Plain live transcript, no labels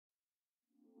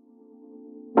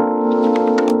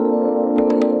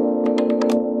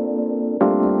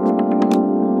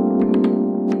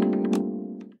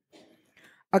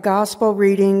A Gospel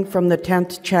reading from the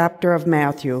 10th chapter of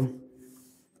Matthew.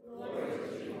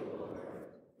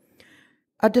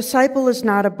 A disciple is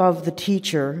not above the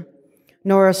teacher,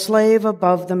 nor a slave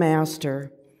above the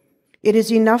master. It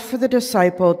is enough for the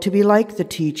disciple to be like the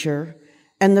teacher,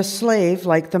 and the slave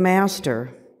like the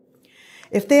master.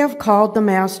 If they have called the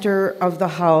master of the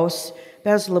house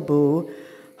Beelzebub,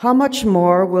 how much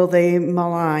more will they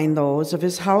malign those of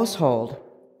his household?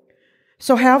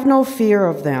 So have no fear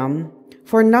of them,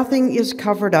 for nothing is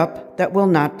covered up that will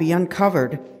not be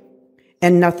uncovered,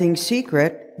 and nothing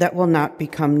secret that will not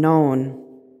become known.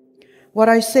 What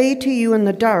I say to you in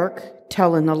the dark,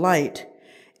 tell in the light,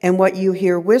 and what you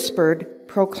hear whispered,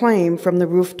 proclaim from the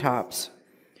rooftops.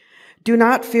 Do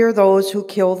not fear those who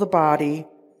kill the body,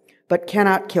 but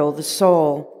cannot kill the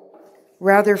soul.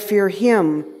 Rather fear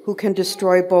him who can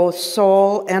destroy both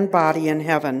soul and body in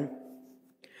heaven.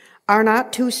 Are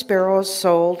not 2 sparrows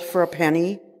sold for a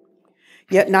penny?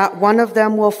 Yet not one of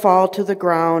them will fall to the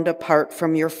ground apart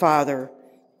from your Father.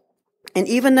 And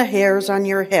even the hairs on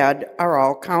your head are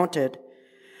all counted.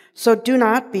 So do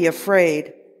not be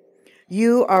afraid.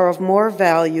 You are of more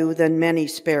value than many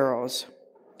sparrows.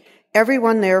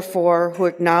 Everyone, therefore, who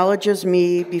acknowledges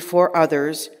me before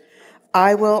others,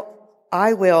 I will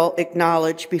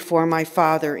acknowledge before my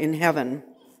Father in heaven.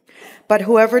 But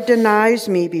whoever denies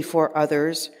me before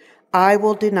others, I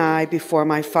will deny before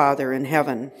my Father in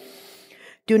heaven.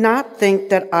 Do not think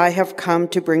that I have come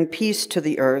to bring peace to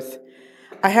the earth.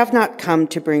 I have not come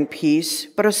to bring peace,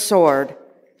 but a sword.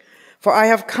 For I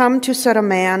have come to set a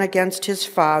man against his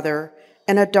father,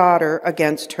 and a daughter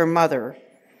against her mother,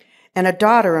 and a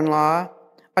daughter-in-law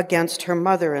against her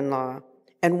mother-in-law,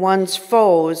 and one's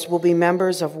foes will be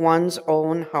members of one's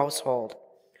own household.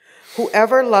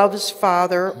 Whoever loves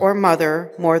father or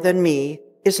mother more than me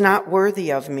is not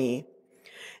worthy of me.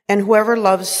 And whoever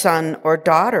loves son or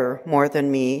daughter more than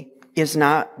me is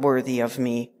not worthy of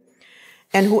me.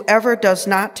 And whoever does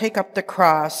not take up the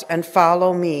cross and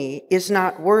follow me is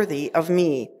not worthy of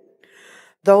me.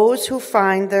 Those who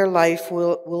find their life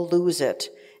will lose it,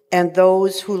 and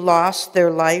those who lost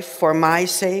their life for my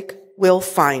sake will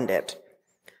find it.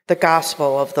 The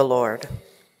Gospel of the Lord.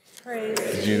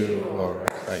 Praise you, Lord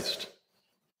Christ.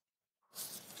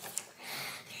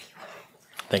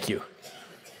 Thank you.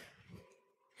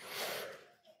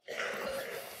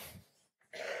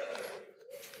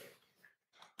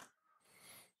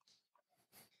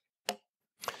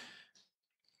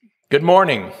 Good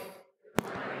morning.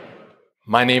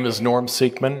 My name is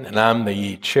Siekman, and I'm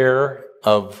the chair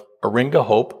of Iringa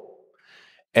Hope.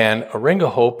 And Iringa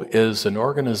Hope is an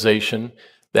organization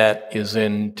that is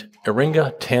in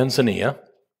Iringa, Tanzania,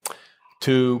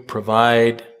 to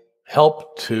provide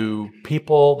help to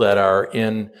people that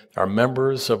are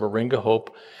members of Iringa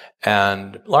Hope.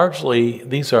 And largely,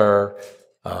 these are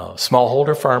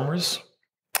smallholder farmers,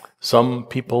 some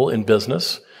people in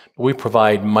business. We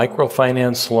provide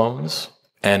microfinance loans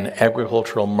and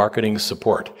agricultural marketing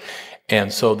support.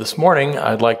 And so this morning,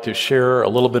 I'd like to share a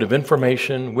little bit of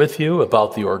information with you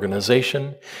about the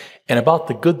organization and about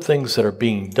the good things that are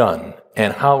being done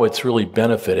and how it's really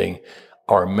benefiting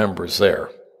our members there.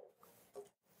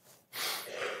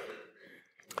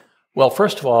 Well,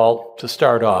 first of all, to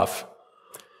start off,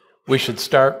 we should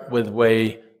start with the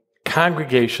way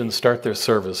congregations start their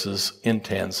services in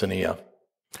Tanzania.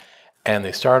 And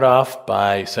they start off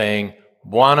by saying,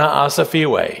 Bwana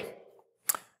asifiwe.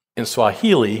 In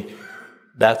Swahili,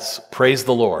 that's praise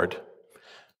the Lord.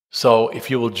 So if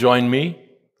you will join me,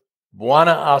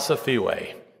 Bwana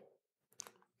asifiwe.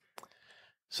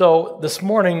 So this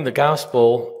morning, the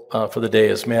gospel for the day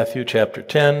is Matthew chapter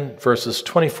 10, verses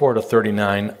 24 to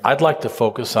 39. I'd like to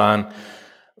focus on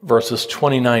verses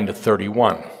 29 to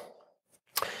 31.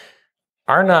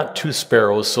 Are not 2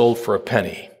 sparrows sold for a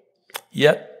penny?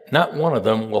 Yet not one of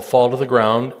them will fall to the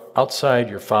ground outside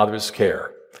your Father's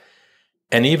care.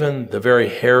 And even the very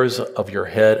hairs of your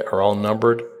head are all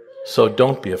numbered, so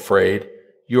don't be afraid.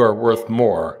 You are worth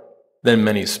more than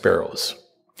many sparrows.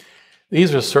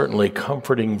 These are certainly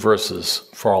comforting verses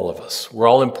for all of us. We're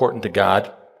all important to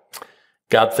God.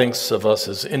 God thinks of us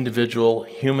as individual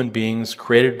human beings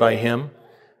created by Him.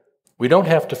 We don't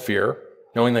have to fear,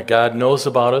 knowing that God knows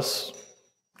about us,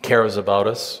 cares about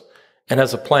us, and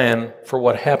has a plan for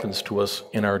what happens to us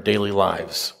in our daily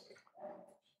lives.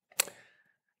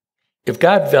 If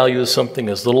God values something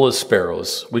as little as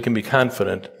sparrows, we can be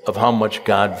confident of how much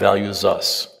God values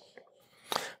us.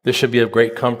 This should be of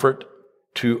great comfort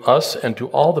to us and to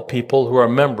all the people who are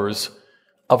members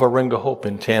of Iringa Hope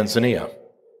in Tanzania.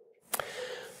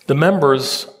 The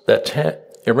members that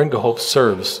Iringa Hope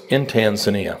serves in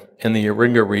Tanzania, in the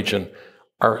Iringa region,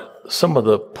 are some of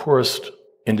the poorest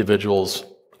individuals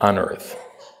on earth.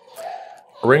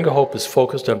 Iringa Hope is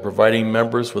focused on providing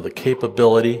members with the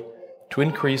capability to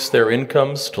increase their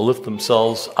incomes to lift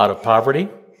themselves out of poverty.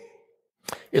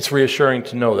 It's reassuring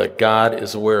to know that God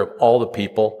is aware of all the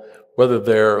people, whether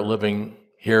they're living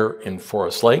here in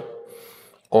Forest Lake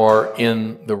or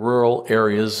in the rural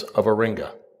areas of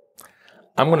Iringa.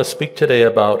 I'm going to speak today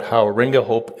about how Iringa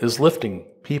Hope is lifting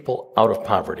people out of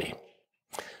poverty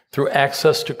through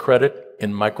access to credit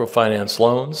in microfinance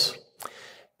loans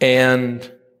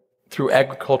and through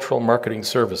agricultural marketing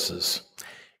services.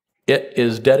 It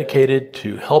is dedicated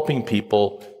to helping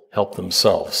people help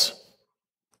themselves.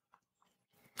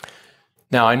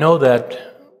 Now, I know that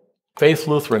Faith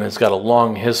Lutheran has got a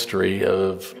long history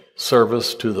of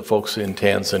service to the folks in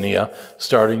Tanzania,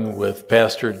 starting with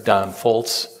Pastor Don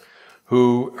Foltz,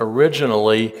 who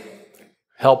originally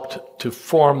helped to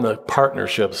form the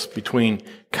partnerships between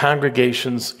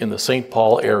congregations in the St.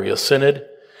 Paul area synod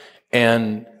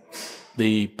and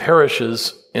the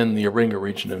parishes in the Iringa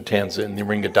region of Tanzania, in the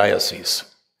Iringa diocese.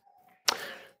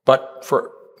 But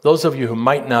for those of you who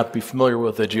might not be familiar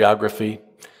with the geography,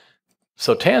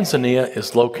 so Tanzania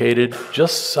is located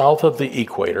just south of the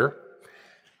equator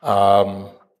and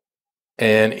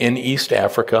in East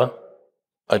Africa,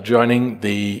 adjoining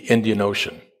the Indian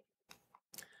Ocean.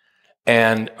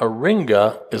 And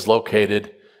Iringa is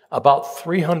located about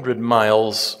 300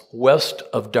 miles west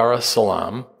of Dar es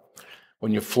Salaam.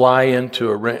 When you fly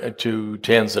into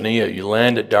Tanzania, you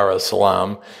land at Dar es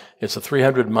Salaam. It's a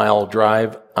 300-mile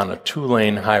drive on a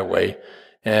 2-lane highway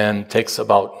and takes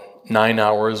about 9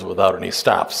 hours without any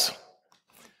stops.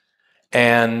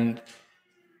 And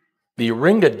the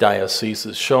Iringa diocese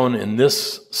is shown in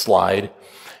this slide,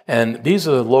 and these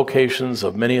are the locations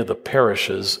of many of the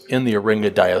parishes in the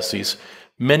Iringa diocese.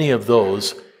 Many of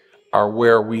those are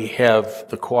where we have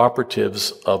the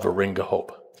cooperatives of Iringa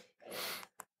Hope.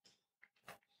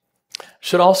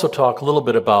 Should also talk a little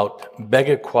bit about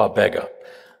Bega Kwa Bega.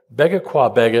 Bega Kwa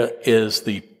Bega is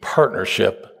the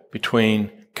partnership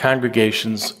between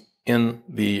congregations in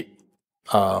the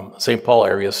St. Paul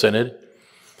area synod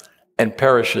and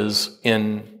parishes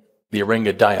in the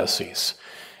Iringa diocese.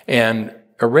 And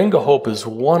Iringa Hope is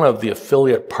one of the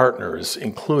affiliate partners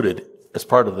included as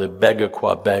part of the Bega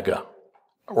Kwa Bega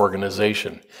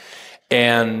organization.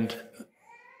 And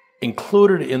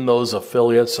included in those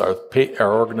affiliates are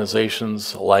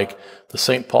organizations like the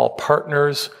St. Paul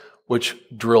Partners, which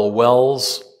drill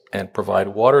wells and provide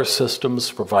water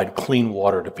systems, provide clean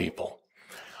water to people.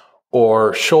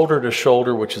 Or Shoulder to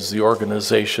Shoulder, which is the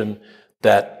organization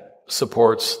that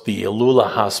supports the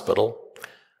Ilula Hospital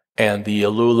and the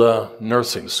Ilula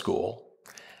Nursing School.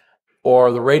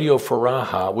 Or the Radio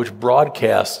Faraha, which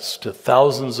broadcasts to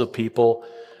thousands of people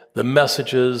the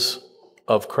messages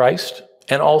of Christ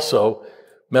and also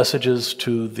messages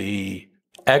to the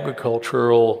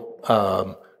agricultural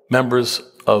members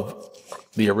of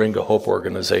the Iringa Hope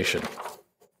organization.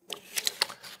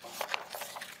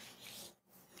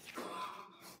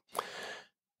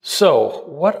 So,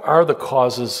 what are the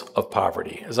causes of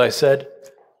poverty? As I said,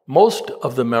 most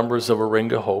of the members of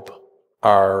Iringa Hope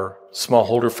are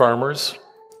smallholder farmers,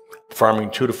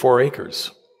 farming 2 to 4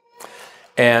 acres.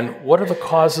 And what are the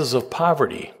causes of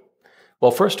poverty?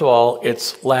 Well, first of all,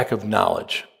 it's lack of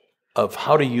knowledge of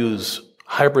how to use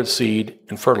hybrid seed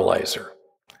and fertilizer.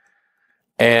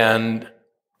 And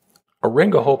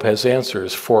Iringa Hope has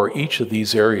answers for each of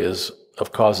these areas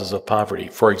of causes of poverty.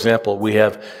 For example, we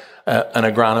have an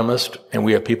agronomist, and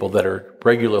we have people that are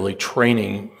regularly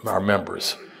training our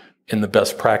members in the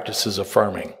best practices of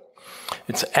farming.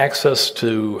 It's access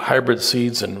to hybrid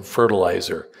seeds and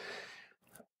fertilizer.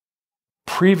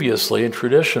 Previously and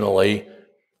traditionally,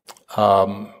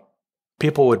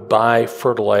 people would buy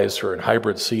fertilizer and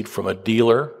hybrid seed from a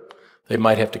dealer. They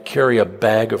might have to carry a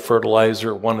bag of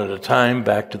fertilizer one at a time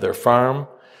back to their farm.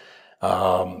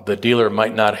 The dealer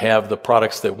might not have the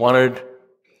products they wanted,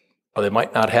 or they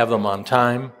might not have them on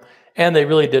time, and they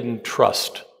really didn't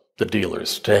trust the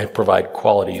dealers to provide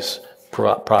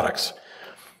products.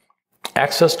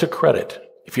 Access to credit.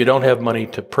 If you don't have money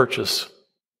to purchase,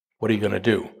 what are you going to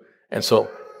do? And so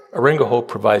Iringa Hope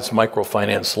provides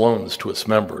microfinance loans to its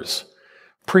members.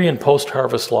 Pre- and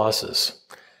post-harvest losses.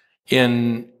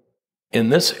 In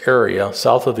this area,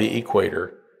 south of the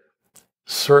equator,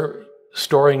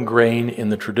 storing grain in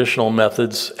the traditional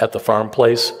methods at the farm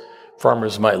place,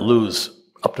 farmers might lose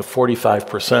up to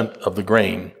 45% of the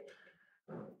grain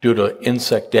due to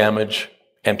insect damage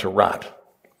and to rot.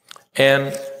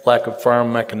 And lack of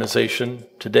farm mechanization.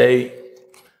 Today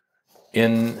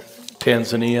in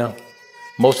Tanzania,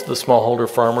 most of the smallholder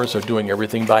farmers are doing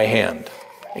everything by hand,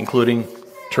 including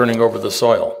turning over the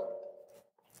soil.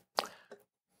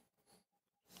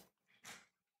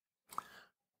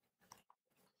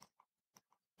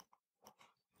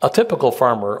 A typical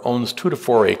farmer owns 2 to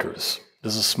 4 acres.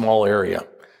 This is a small area.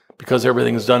 Because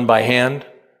everything is done by hand,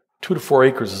 2 to 4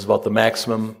 acres is about the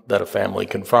maximum that a family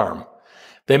can farm.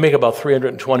 They make about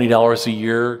 $320 a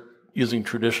year using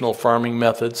traditional farming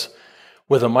methods.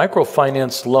 With a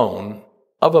microfinance loan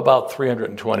of about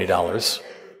 $320,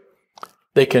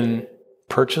 they can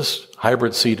purchase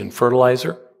hybrid seed and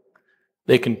fertilizer,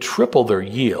 they can triple their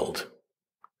yield,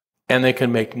 and they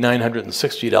can make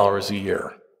 $960 a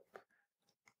year.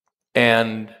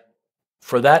 And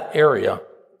for that area,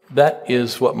 that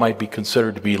is what might be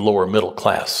considered to be lower middle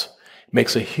class. It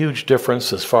makes a huge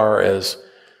difference as far as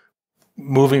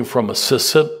moving from a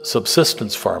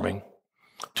subsistence farming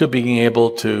to being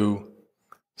able to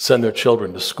send their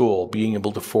children to school, being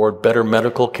able to afford better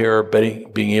medical care,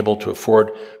 being able to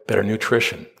afford better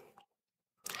nutrition.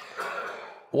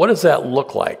 What does that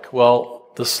look like?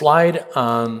 Well, the slide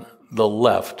on the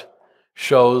left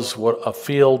shows what a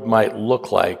field might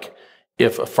look like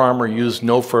if a farmer used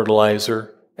no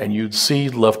fertilizer and used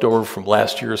seed left over from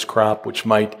last year's crop, which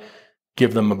might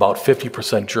give them about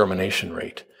 50% germination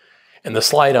rate. And the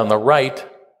slide on the right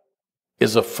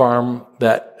is a field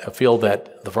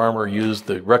that the farmer used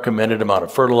the recommended amount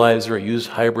of fertilizer, used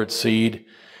hybrid seed,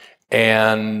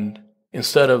 and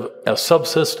instead of a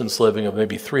subsistence living of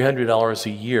maybe $300 a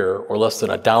year or less than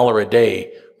 $1 a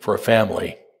day for a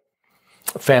family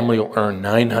will earn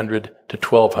 $900 to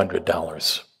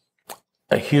 $1,200.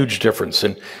 A huge difference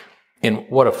in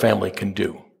what a family can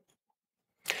do.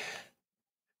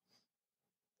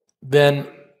 Then,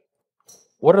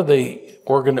 what are the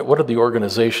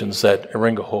organizations that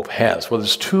Iringa Hope has? Well,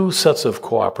 there's 2 sets of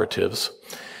cooperatives.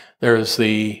 There's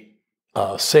the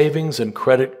Savings and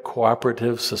Credit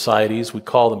Cooperative Societies. We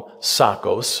call them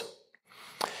SACOs.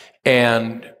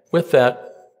 And with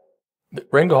that,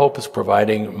 Iringa Hope is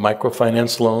providing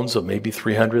microfinance loans of maybe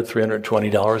 $300,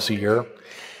 $320 a year.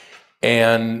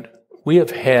 And we have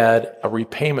had a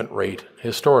repayment rate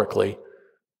historically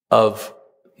of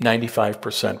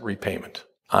 95% repayment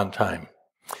on time.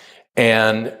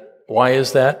 And why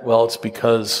is that? Well, it's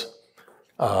because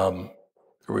it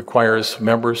requires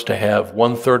members to have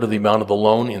 1/3 of the amount of the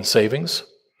loan in savings.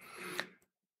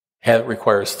 It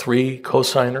requires 3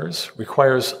 cosigners,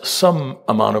 requires some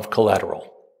amount of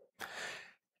collateral.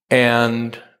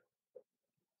 And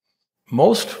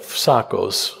most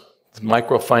SACOs,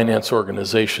 microfinance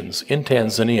organizations in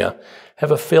Tanzania, have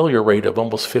a failure rate of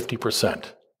almost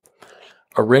 50%.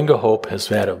 Iringa Hope has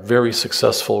had a very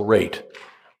successful rate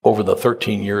over the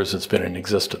 13 years it's been in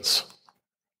existence.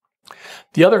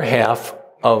 The other half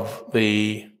of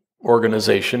the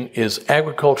organization is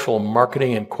Agricultural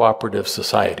Marketing and Cooperative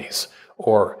Societies,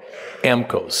 or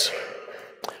AMCOs.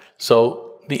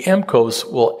 So the AMCOs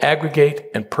will aggregate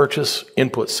and purchase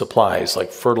input supplies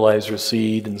like fertilizer,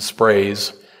 seed, and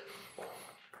sprays,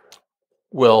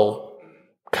 will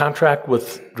contract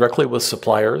directly with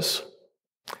suppliers,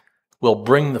 will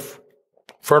bring the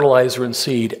fertilizer and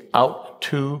seed out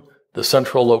to the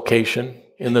central location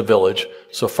in the village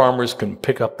so farmers can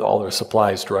pick up all their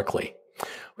supplies directly.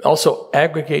 We also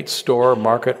aggregate, store,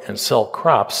 market, and sell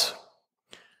crops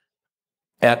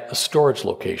at a storage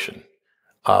location.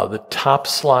 The top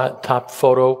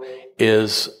photo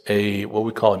is what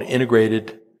we call an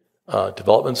integrated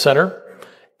development center.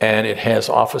 And it has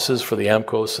offices for the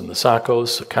AMCOs and the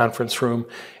SACOs, a conference room,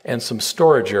 and some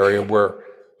storage area where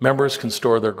members can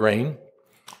store their grain.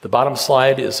 The bottom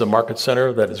slide is a market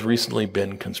center that has recently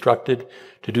been constructed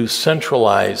to do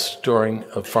centralized storing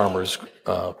of farmers'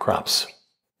 crops.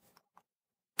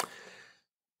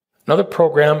 Another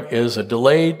program is a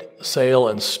delayed sale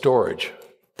and storage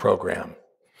program.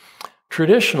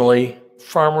 Traditionally,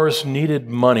 farmers needed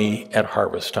money at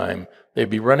harvest time. They'd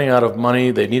be running out of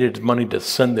money. They needed money to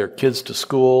send their kids to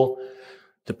school,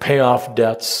 to pay off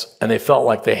debts, and they felt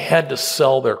like they had to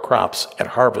sell their crops at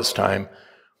harvest time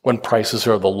when prices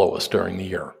are the lowest during the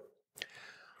year.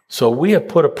 So we have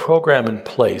put a program in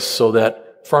place so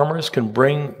that farmers can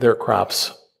bring their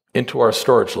crops into our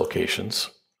storage locations.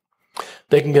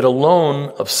 They can get a loan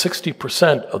of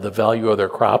 60% of the value of their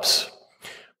crops,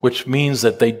 which means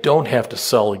that they don't have to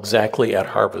sell exactly at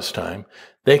harvest time.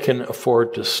 They can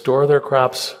afford to store their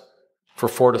crops for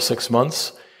 4 to 6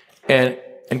 months and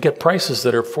get prices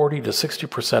that are 40 to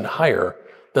 60% higher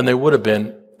than they would have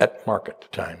been at market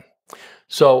time.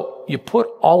 So you put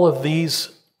all of these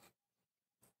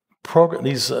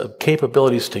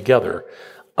capabilities together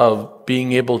of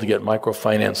being able to get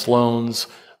microfinance loans,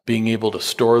 being able to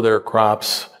store their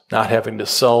crops, not having to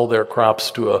sell their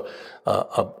crops to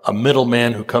a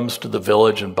middleman who comes to the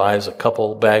village and buys a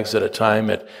couple bags at a time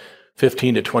at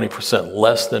 15 to 20%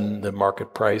 less than the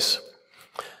market price.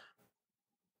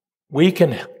 we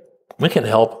can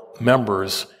help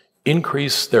members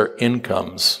increase their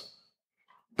incomes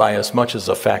by as much as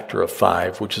a factor of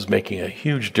 5, which is making a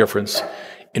huge difference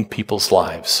in people's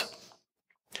lives.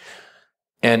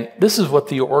 And this is what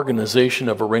the organization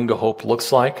of Iringa Hope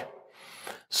looks like.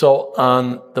 So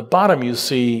on the bottom you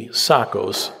see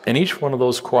SACOs, and each one of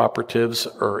those cooperatives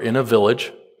are in a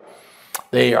village.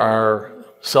 They are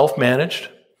self-managed.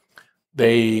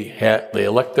 They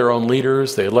elect their own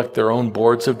leaders, they elect their own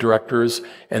boards of directors,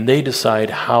 and they decide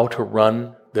how to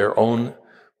run their own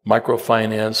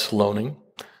microfinance loaning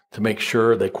to make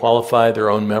sure they qualify their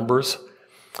own members.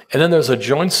 And then there's a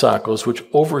joint SACOs, which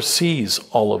oversees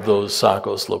all of those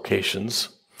SACOs locations,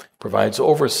 provides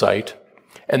oversight,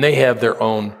 and they have their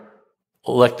own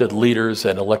elected leaders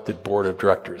and elected board of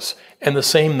directors. And the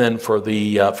same then for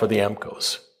the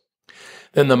AMCOs.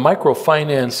 Then the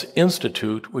Microfinance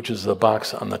Institute, which is the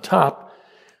box on the top,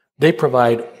 they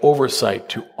provide oversight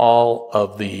to all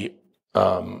of the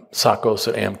SACOs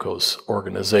and AMCOs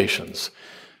organizations.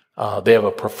 They have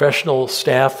a professional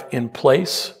staff in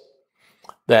place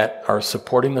that are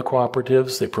supporting the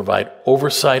cooperatives. They provide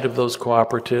oversight of those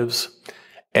cooperatives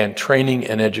and training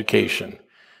and education.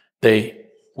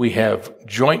 We have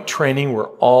joint training where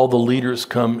all the leaders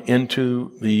come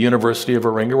into the University of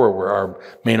Iringa, where our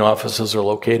main offices are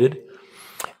located.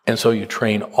 And so you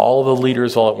train all the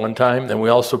leaders all at one time. And we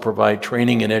also provide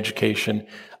training and education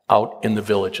out in the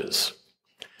villages.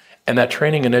 And that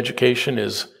training and education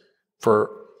is for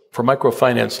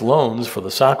microfinance loans for the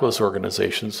SACOs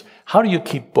organizations. How do you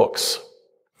keep books?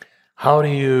 How do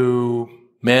you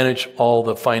manage all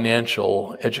the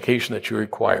financial education that you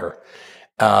require?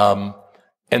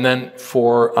 And then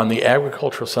on the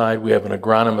agricultural side, we have an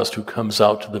agronomist who comes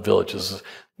out to the villages,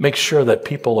 makes sure that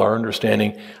people are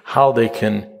understanding how they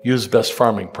can use best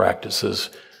farming practices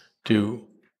to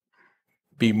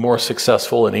be more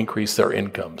successful and increase their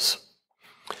incomes.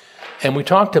 And we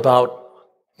talked about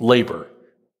labor.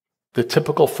 The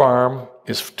typical farm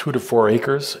is 2 to 4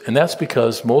 acres, and that's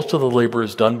because most of the labor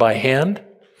is done by hand.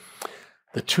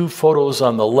 The 2 photos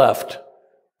on the left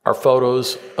are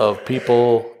photos of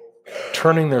people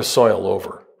turning their soil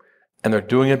over, and they're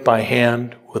doing it by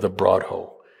hand with a broad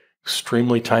hoe.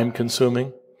 Extremely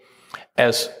time-consuming.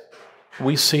 As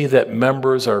we see that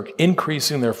members are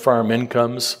increasing their farm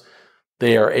incomes,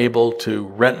 they are able to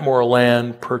rent more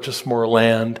land, purchase more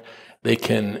land. They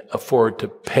can afford to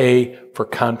pay for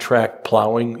contract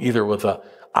plowing, either with an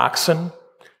oxen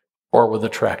or with a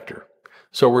tractor.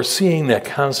 So we're seeing that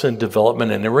constant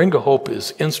development, and Iringa Hope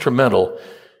is instrumental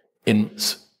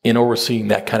in overseeing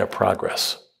that kind of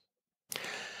progress.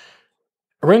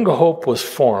 Iringa Hope was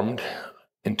formed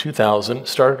in 2000,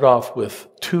 started off with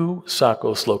 2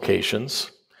 SACOs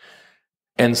locations,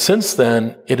 and since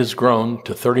then it has grown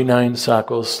to 39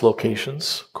 SACOs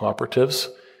locations, cooperatives,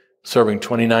 serving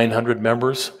 2,900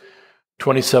 members,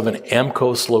 27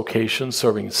 AMCOs locations,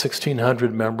 serving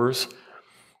 1,600 members.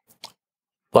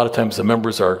 A lot of times the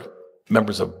members are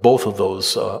members of both of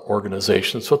those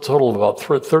organizations, so a total of about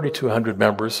 3,200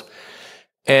 members.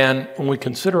 And when we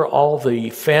consider all the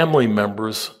family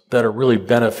members that are really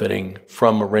benefiting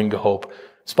from Iringa Hope,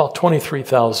 it's about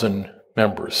 23,000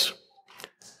 members.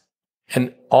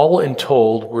 And all in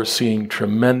told, we're seeing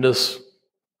tremendous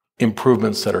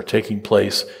improvements that are taking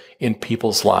place in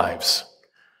people's lives.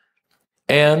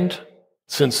 And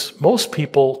since most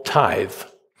people tithe,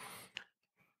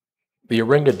 the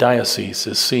Iringa Diocese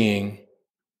is seeing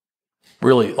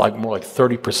really more like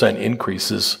 30%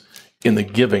 increases in the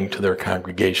giving to their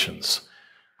congregations.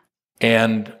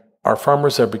 And our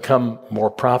farmers have become more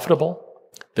profitable.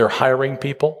 They're hiring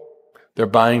people. They're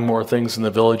buying more things in the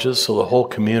villages, so the whole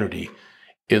community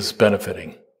is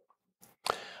benefiting.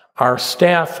 Our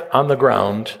staff on the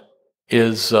ground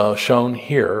is shown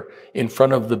here in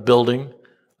front of the building,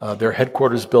 their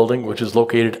headquarters building, which is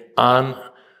located on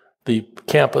the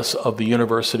campus of the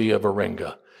University of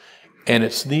Iringa. And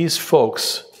it's these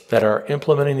folks that are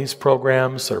implementing these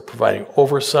programs, that are providing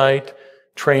oversight,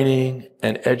 training,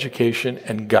 and education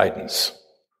and guidance.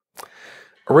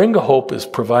 Iringa Hope is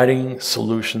providing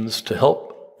solutions to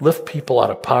help lift people out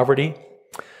of poverty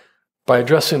by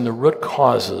addressing the root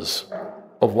causes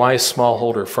of why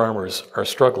smallholder farmers are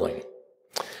struggling.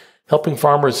 Helping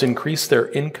farmers increase their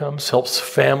incomes helps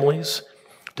families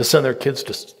to send their kids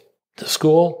to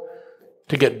school,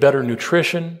 to get better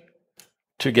nutrition,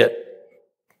 to get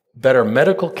better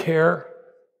medical care,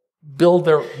 build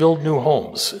new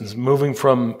homes, and moving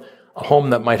from a home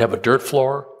that might have a dirt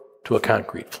floor to a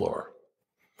concrete floor.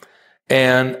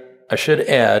 And I should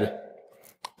add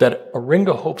that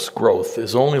Iringa Hope's growth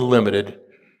is only limited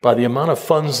by the amount of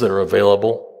funds that are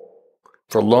available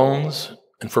for loans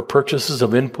and for purchases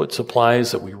of input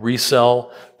supplies that we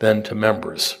resell then to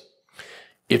members.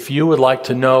 If you would like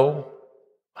to know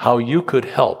how you could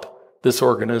help this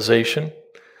organization,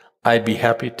 I'd be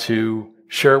happy to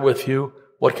share with you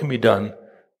what can be done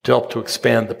to help to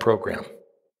expand the program.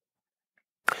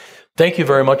 Thank you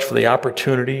very much for the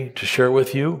opportunity to share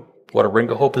with you what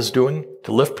Iringa Hope is doing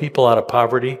to lift people out of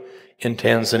poverty in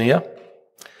Tanzania.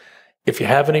 If you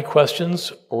have any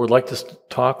questions or would like to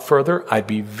talk further, I'd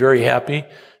be very happy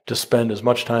to spend as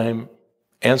much time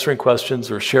answering questions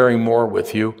or sharing more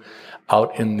with you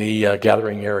out in the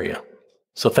gathering area.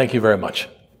 So thank you very much.